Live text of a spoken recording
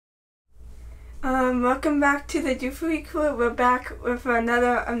Welcome back to the TheDuphilyCrew. We're back with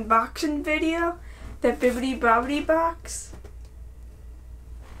another unboxing video, the Bibbidi Bobbidi box.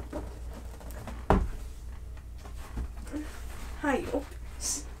 How you open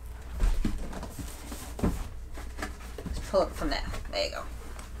this? Let's pull it from there. There you go.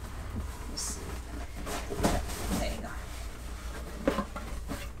 There you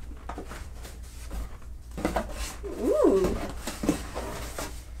go. Ooh.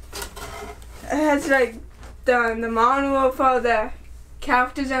 It has like the manual for the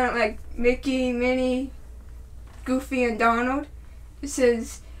characters on it, like Mickey, Minnie, Goofy, and Donald. It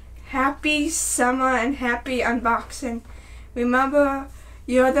says, "Happy summer and happy unboxing. Remember,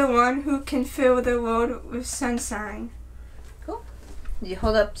 you're the one who can fill the world with sunshine." Cool. You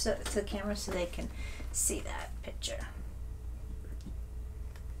hold up to the camera so they can see that picture.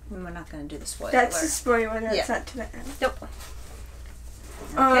 And we're not going to do the spoiler. That's the spoiler. That's Yeah. not to the end. Nope.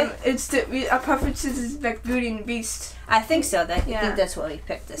 Okay. It's our preferences is like Beauty and the Beast. I think so. I Yeah. think that's what we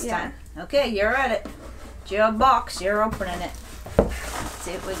picked this Yeah. time. Okay, you're at it. It's your box. You're opening it. Let's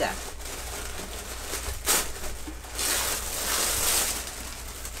see what we got.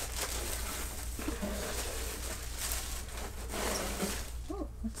 Oh,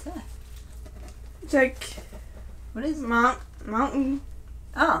 what's that? It's like What is it? mountain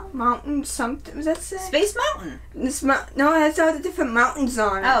something. Was that say? Space Mountain. No, it has all the different mountains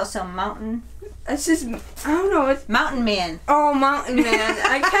on it. Oh, so Mountain. It's just, I don't know. It's, Mountain Man. oh, Mountain Man.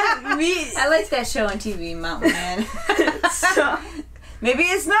 I can't read. I like that show on TV, Mountain Man. So, Maybe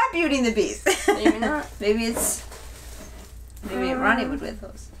it's not Beauty and the Beast. maybe not. Maybe Ronnie would wear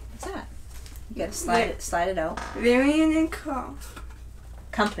those. What's that? You gotta slide it out. Variant and Call.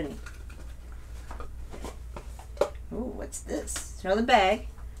 Company. Ooh, what's this? Throw the bag.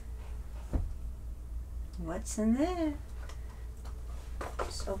 What's in there?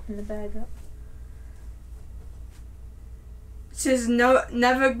 Just open the bag up. It says,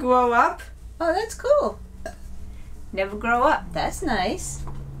 never grow up. Oh, that's cool. Never grow up. That's nice.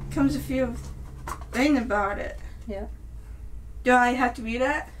 Comes a few things about it. Yeah. Do I have to read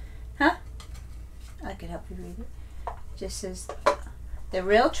that? Huh? I could help you read it. Just says, the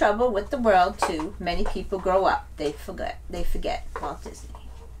real trouble with the world too. Many people grow up. They forget Walt Disney.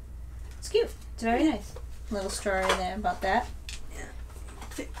 It's cute. It's very nice. Little story there about that.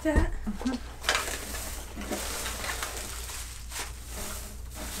 Take that.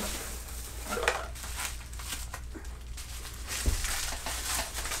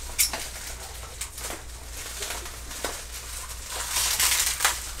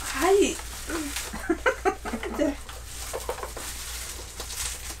 Hi.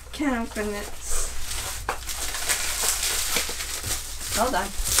 Can't open it. Hold on.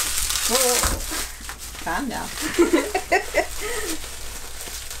 Whoa. Calm down.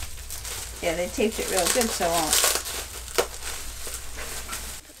 Yeah, they taped it real good, so I won't.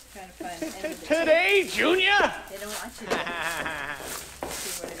 Trying to find the end of the tape. Today, Junior! They don't want you to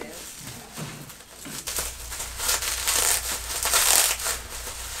see what it is.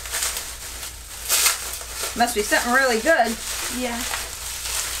 Must be something really good. Yeah.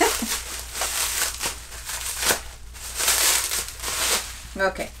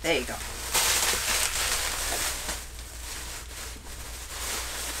 Okay, there you go.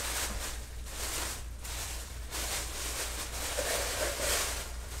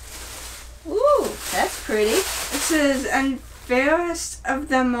 Ooh, that's pretty. It says, "And fairest of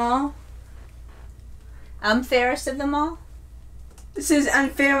them all." I'm fairest of them all? It says,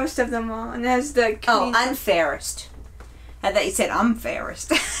 "Unfairest of them all," and there's the Oh, queen. unfairest. I thought you said I'm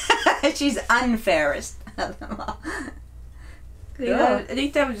fairest. She's unfairest of them all. I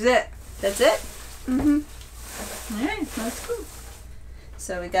think that was it. That's it? Mhm. Alright, that's cool.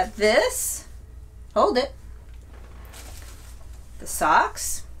 So we got this. Hold it. The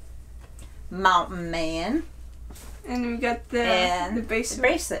socks. Mountain Man. And we got And the bracelet. the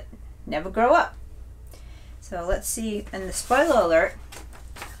bracelet. Never grow up. So let's see in the spoiler alert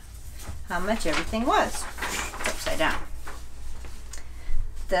how much everything was. It's upside down.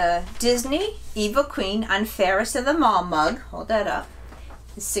 The Disney Evil Queen Unfairest of them All mug, hold that up,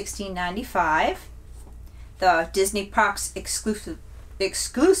 is $16.95. The Disney Parks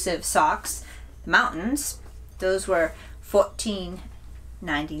exclusive socks, Mountains, those were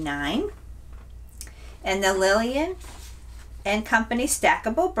 $14.99. And the Lillian and Company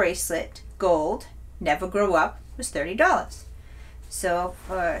stackable bracelet, gold, Never Grow Up, was $30. So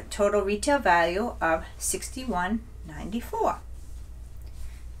for a total retail value of $61.94.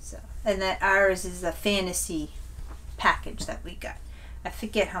 So, and that ours is a fantasy package that we got. I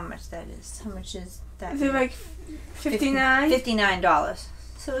forget how much that is. How much is that? Is it like $59? $59.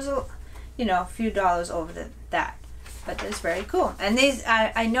 So it was a, you know, a few dollars over that. But it's very cool. And these,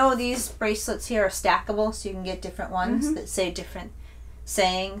 I know these bracelets here are stackable, so you can get different ones that say different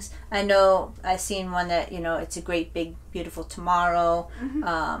sayings. I know I've seen one that, you know, it's a great big beautiful tomorrow.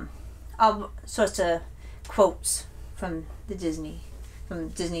 All sorts of quotes from Disney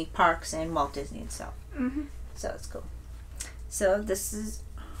parks and Walt Disney itself. So it's cool. So this is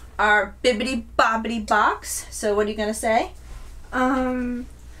our Bibbidi Bobbidi box. So what are you gonna say?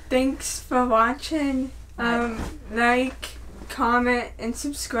 Thanks for watching. Like, comment, and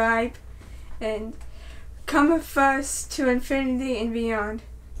subscribe, and come with us to infinity and beyond.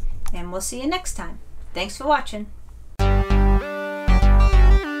 And we'll see you next time. Thanks for watching.